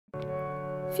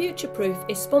Future-Proof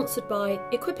is sponsored by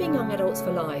Equipping Young Adults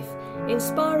for Life,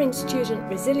 inspiring student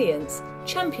resilience,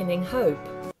 championing hope.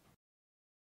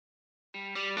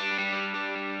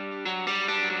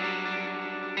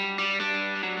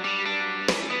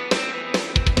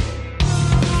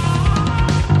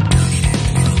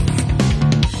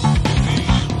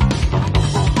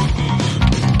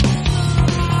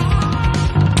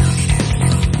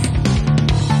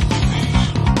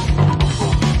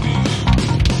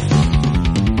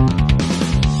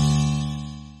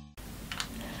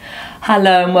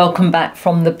 Hello and welcome back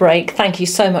from the break. Thank you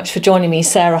so much for joining me,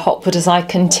 Sarah Hopwood, as I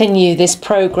continue this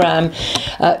programme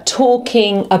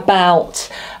talking about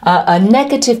a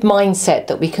negative mindset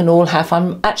that we can all have.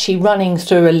 I'm actually running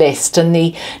through a list, and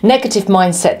the negative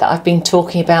mindset that I've been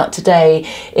talking about today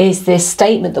is this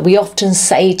statement that we often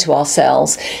say to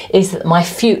ourselves, is that my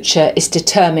future is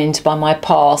determined by my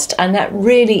past, and that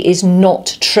really is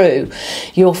not true.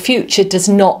 Your future does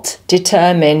not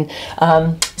determine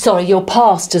your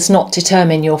past does not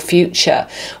determine your future.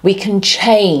 We can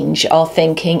change our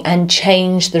thinking and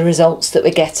change the results that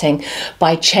we're getting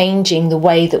by changing the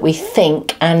way that we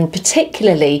think, and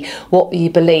particularly what we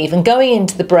believe. And going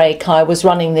into the break, I was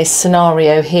running this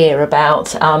scenario here about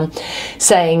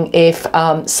saying if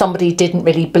somebody didn't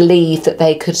really believe that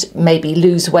they could maybe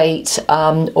lose weight,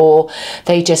 or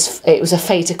it was a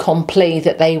fait accompli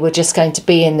that they were just going to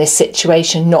be in this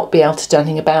situation, not be able to do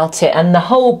anything about it. And the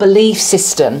whole belief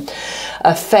system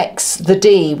affects the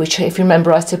D, which, if you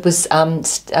remember, I said was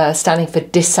standing for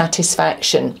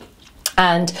dissatisfaction.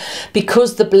 And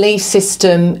because the belief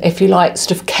system, if you like,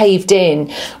 sort of caved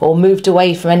in or moved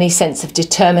away from any sense of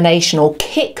determination or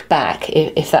kickback,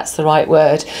 if that's the right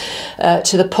word,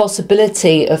 to the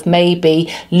possibility of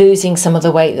maybe losing some of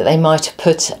the weight that they might have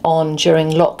put on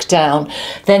during lockdown,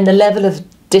 then the level of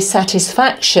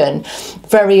dissatisfaction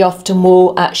very often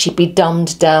will actually be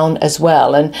dumbed down as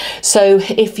well. And so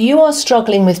if you are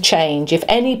struggling with change, if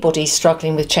anybody's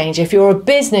struggling with change, if you're a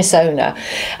business owner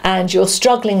and you're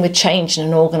struggling with change in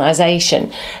an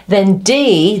organisation, then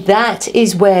D, that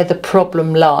is where the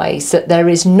problem lies, that there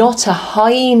is not a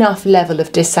high enough level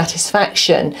of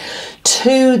dissatisfaction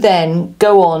to then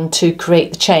go on to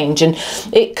create the change. And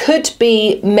it could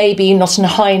be maybe not a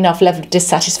high enough level of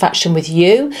dissatisfaction with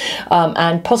you,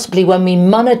 and possibly when we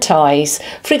monetize,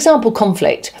 for example,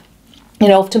 conflict. You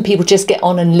know, often people just get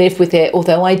on and live with it,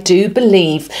 although I do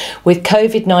believe with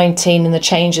COVID-19 and the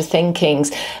change of thinkings,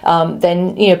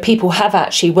 then, you know, people have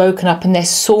actually woken up and they're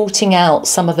sorting out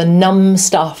some of the numb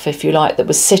stuff, if you like, that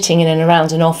was sitting in and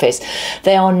around an office.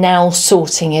 They are now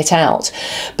sorting it out.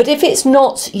 But if it's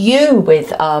not you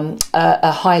with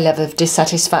a high level of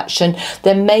dissatisfaction,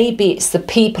 then maybe it's the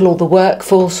people or the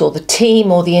workforce or the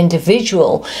team or the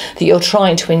individual that you're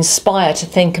trying to inspire to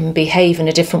think and behave in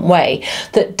a different way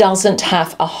that doesn't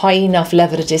have a high enough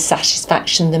level of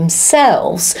dissatisfaction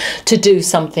themselves to do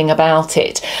something about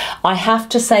it. I have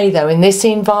to say though, in this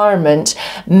environment,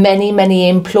 many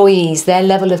employees, their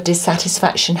level of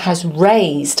dissatisfaction has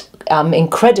raised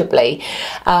incredibly,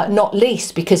 not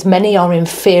least because many are in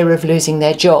fear of losing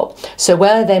their job. So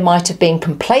where they might have been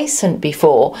complacent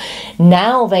before,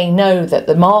 now they know that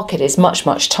the market is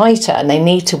much tighter and they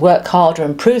need to work harder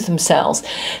and prove themselves.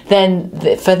 Then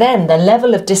for them, the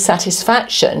level of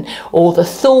dissatisfaction or the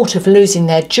thought of losing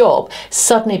their job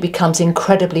suddenly becomes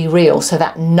incredibly real, so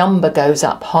that number goes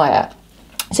up higher.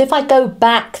 So if I go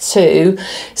back to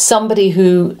somebody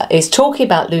who is talking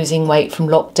about losing weight from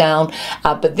lockdown,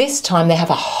 but this time they have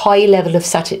a high level of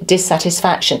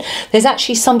dissatisfaction. There's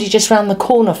actually somebody just around the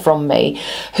corner from me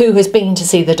who has been to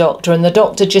see the doctor, and the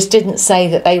doctor just didn't say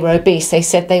that they were obese. They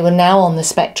said they were now on the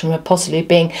spectrum of possibly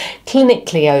being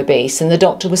clinically obese. And the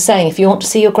doctor was saying, if you want to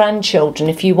see your grandchildren,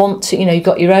 if you want to, you know, you've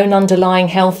got your own underlying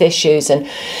health issues, and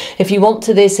if you want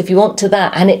to this, if you want to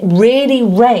that. And it really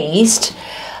raised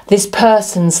this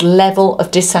person's level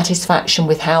of dissatisfaction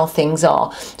with how things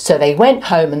are. So they went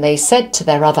home and they said to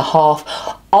their other half,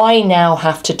 I now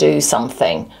have to do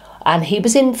something. And he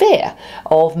was in fear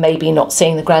of maybe not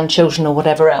seeing the grandchildren or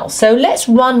whatever else. So let's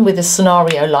run with a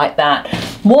scenario like that.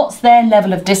 What's their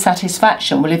level of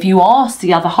dissatisfaction? Well, if you ask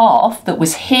the other half that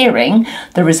was hearing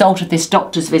the result of this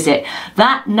doctor's visit,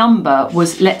 that number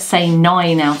was, let's say,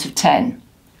 9 out of 10.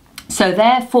 So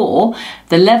therefore,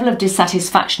 the level of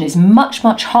dissatisfaction is much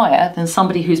higher than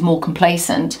somebody who's more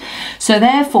complacent. So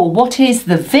therefore, what is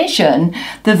the vision?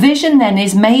 The vision then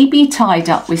is maybe tied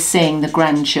up with seeing the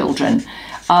grandchildren.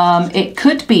 It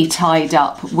could be tied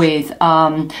up with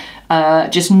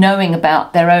just knowing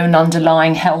about their own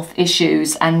underlying health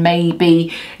issues, and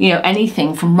maybe,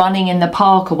 anything from running in the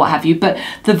park or what have you. But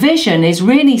the vision is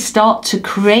really start to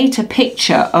create a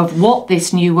picture of what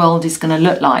this new world is going to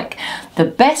look like. The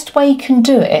best way you can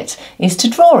do it is to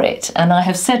draw it. And I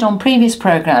have said on previous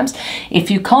programs,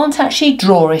 if you can't actually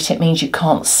draw it, it means you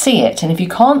can't see it. And if you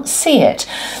can't see it,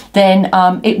 then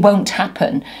it won't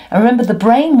happen. And remember, the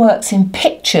brain works in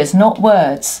pictures, not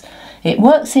words. It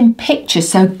works in pictures,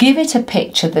 so give it a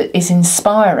picture that is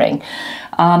inspiring.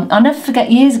 I'll never forget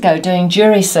years ago doing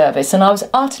jury service, and I was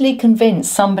utterly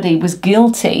convinced somebody was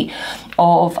guilty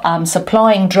of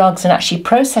supplying drugs and actually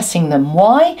processing them.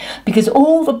 Why? Because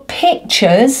all the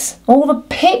pictures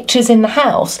in the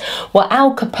house were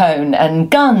Al Capone and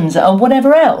guns and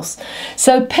whatever else.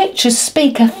 So pictures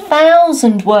speak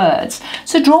 1,000 words.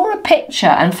 So draw a picture,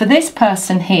 and for this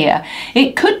person here,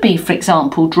 it could be, for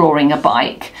example, drawing a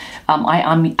bike.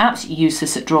 I'm absolutely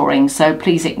useless at drawing, so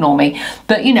please ignore me.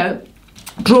 But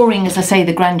drawing, as I say,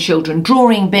 the grandchildren,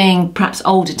 drawing being perhaps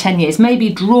older, 10 years, maybe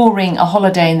drawing a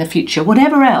holiday in the future,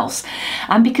 whatever else.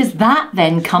 And because that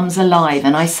then comes alive.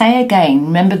 And I say again,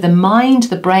 remember, the mind,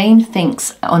 the brain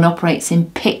thinks and operates in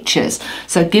pictures.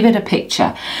 So give it a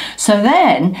picture. So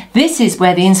then this is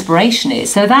where the inspiration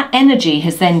is. So that energy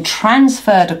has then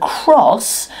transferred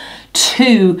across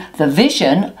to the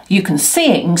vision. You can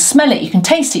see it, you can smell it, you can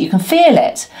taste it, you can feel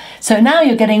it. So now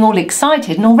you're getting all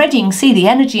excited, and already you can see the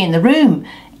energy in the room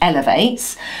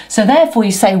elevates. So therefore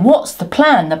you say, what's the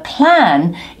plan? The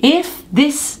plan, if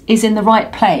this is in the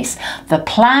right place, the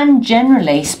plan,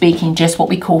 generally speaking, just what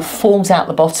we call falls out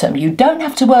the bottom. You don't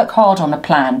have to work hard on a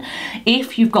plan.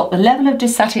 If you've got the level of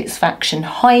dissatisfaction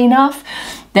high enough,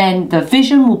 then the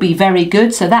vision will be very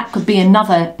good. So that could be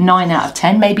another 9 out of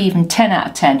 10, maybe even 10 out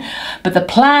of 10. But the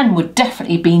plan would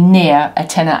definitely be near a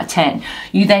 10 out of 10.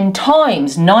 You then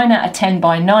times 9 out of 10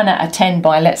 by 9 out of 10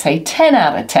 by, let's say, 10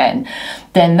 out of 10.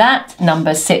 Then that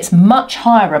number sits much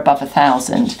higher above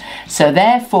 1,000. So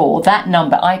therefore, that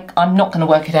number, I'm not going to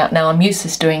work it out now. I'm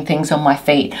useless doing things on my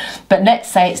feet. But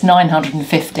let's say it's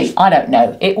 950. I don't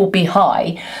know. It will be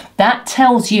high. That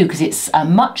tells you, because it's a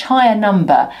much higher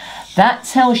number, that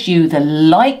tells you the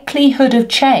likelihood of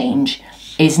change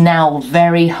is now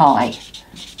very high.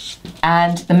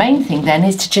 And the main thing then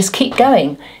is to just keep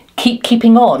going,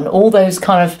 keeping on, all those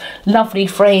kind of lovely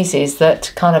phrases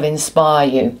that kind of inspire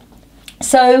you.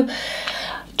 So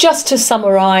just to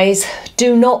summarise,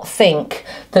 do not think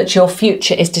that your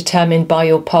future is determined by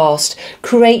your past.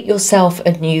 Create yourself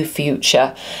a new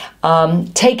future.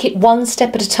 Take it one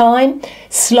step at a time,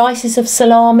 slices of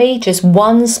salami, just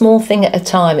one small thing at a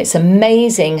time. It's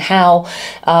amazing how,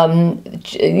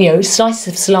 slices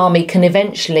of salami can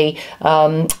eventually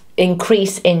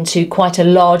increase into quite a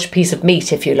large piece of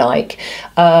meat, if you like.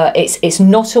 It's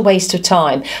not a waste of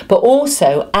time, but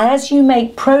also as you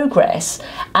make progress,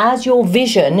 as your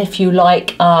vision, if you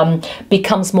like,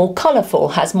 becomes more colourful,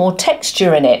 has more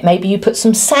texture in it, maybe you put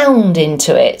some sound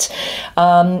into it,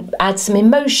 add some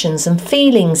emotions and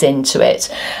feelings into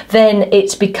it, then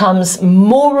it becomes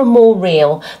more and more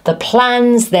real. The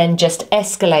plans then just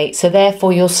escalate, so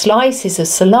therefore your slices of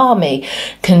salami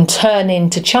can turn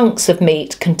into chunks of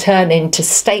meat, can turn into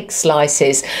steak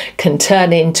slices, can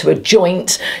turn into a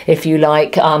joint, if you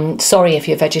like. Sorry if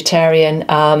you're vegetarian,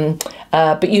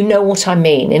 but you know what I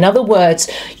mean. In other words,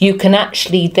 you can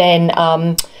actually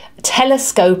then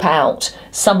telescope out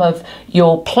some of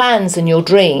your plans and your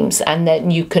dreams, and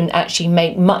then you can actually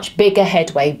make much bigger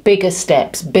headway, bigger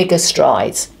steps, bigger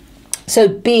strides. So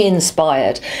be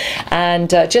inspired. And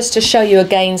just to show you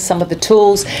again some of the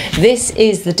tools, this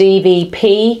is the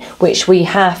DVP, which we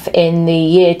have in the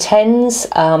Year 10's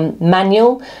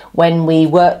manual when we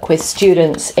work with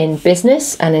students in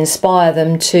business and inspire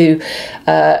them to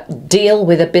deal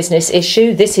with a business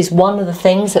issue. This is one of the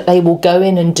things that they will go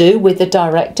in and do with the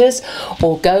directors,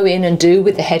 or go in and do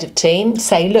with the head of team.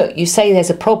 Say, look, you say there's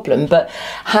a problem, but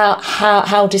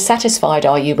how dissatisfied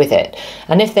are you with it?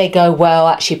 And if they go, well,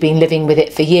 actually been living with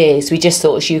it for years, we just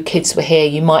thought as you kids were here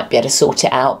you might be able to sort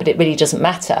it out, but it really doesn't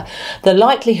matter. The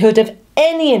likelihood of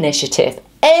any initiative,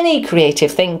 any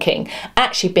creative thinking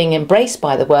actually being embraced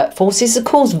by the workforce is of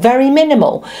course very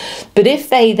minimal. But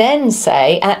if they then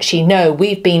say, actually no,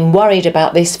 we've been worried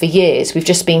about this for years, we've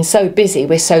just been so busy,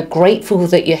 we're so grateful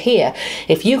that you're here,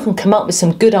 if you can come up with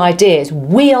some good ideas,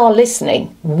 we are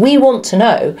listening, we want to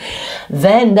know,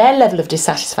 then their level of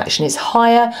dissatisfaction is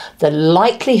higher, the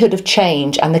likelihood of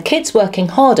change, and the kids working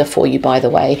harder for you, by the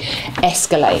way,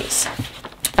 escalates.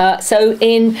 So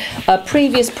in a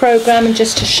previous programme, and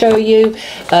just to show you,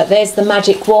 there's the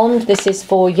magic wand. This is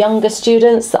for younger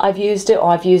students that I've used it, or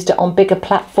I've used it on bigger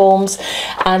platforms.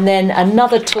 And then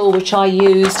another tool which I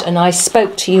used and I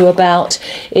spoke to you about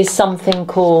is something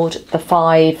called the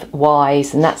 5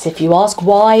 whys. And that's if you ask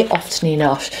why often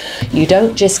enough, you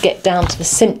don't just get down to the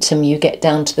symptom, you get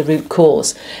down to the root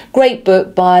cause. Great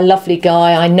book by a lovely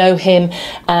guy. I know him,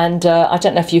 and I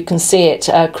don't know if you can see it,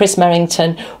 Chris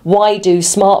Merrington, Why Do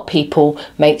Smart People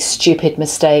Make Stupid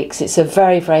Mistakes? It's a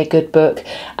very, very good book,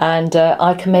 and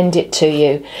I commend it to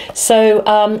you. So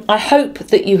I hope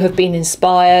that you have been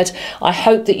inspired. I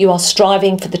hope that you are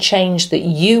striving for the change that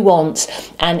you want,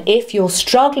 and if you're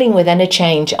struggling with any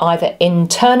change, either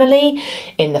internally,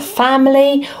 in the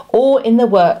family, or in the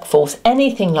workforce,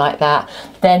 anything like that,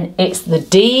 then it's the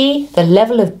D, the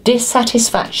level of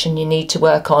dissatisfaction you need to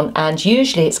work on. And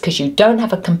usually it's because you don't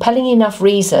have a compelling enough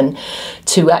reason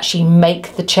to actually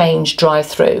make the change drive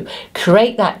through.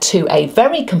 Create that to a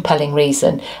very compelling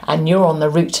reason and you're on the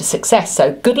route to success.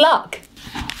 So good luck.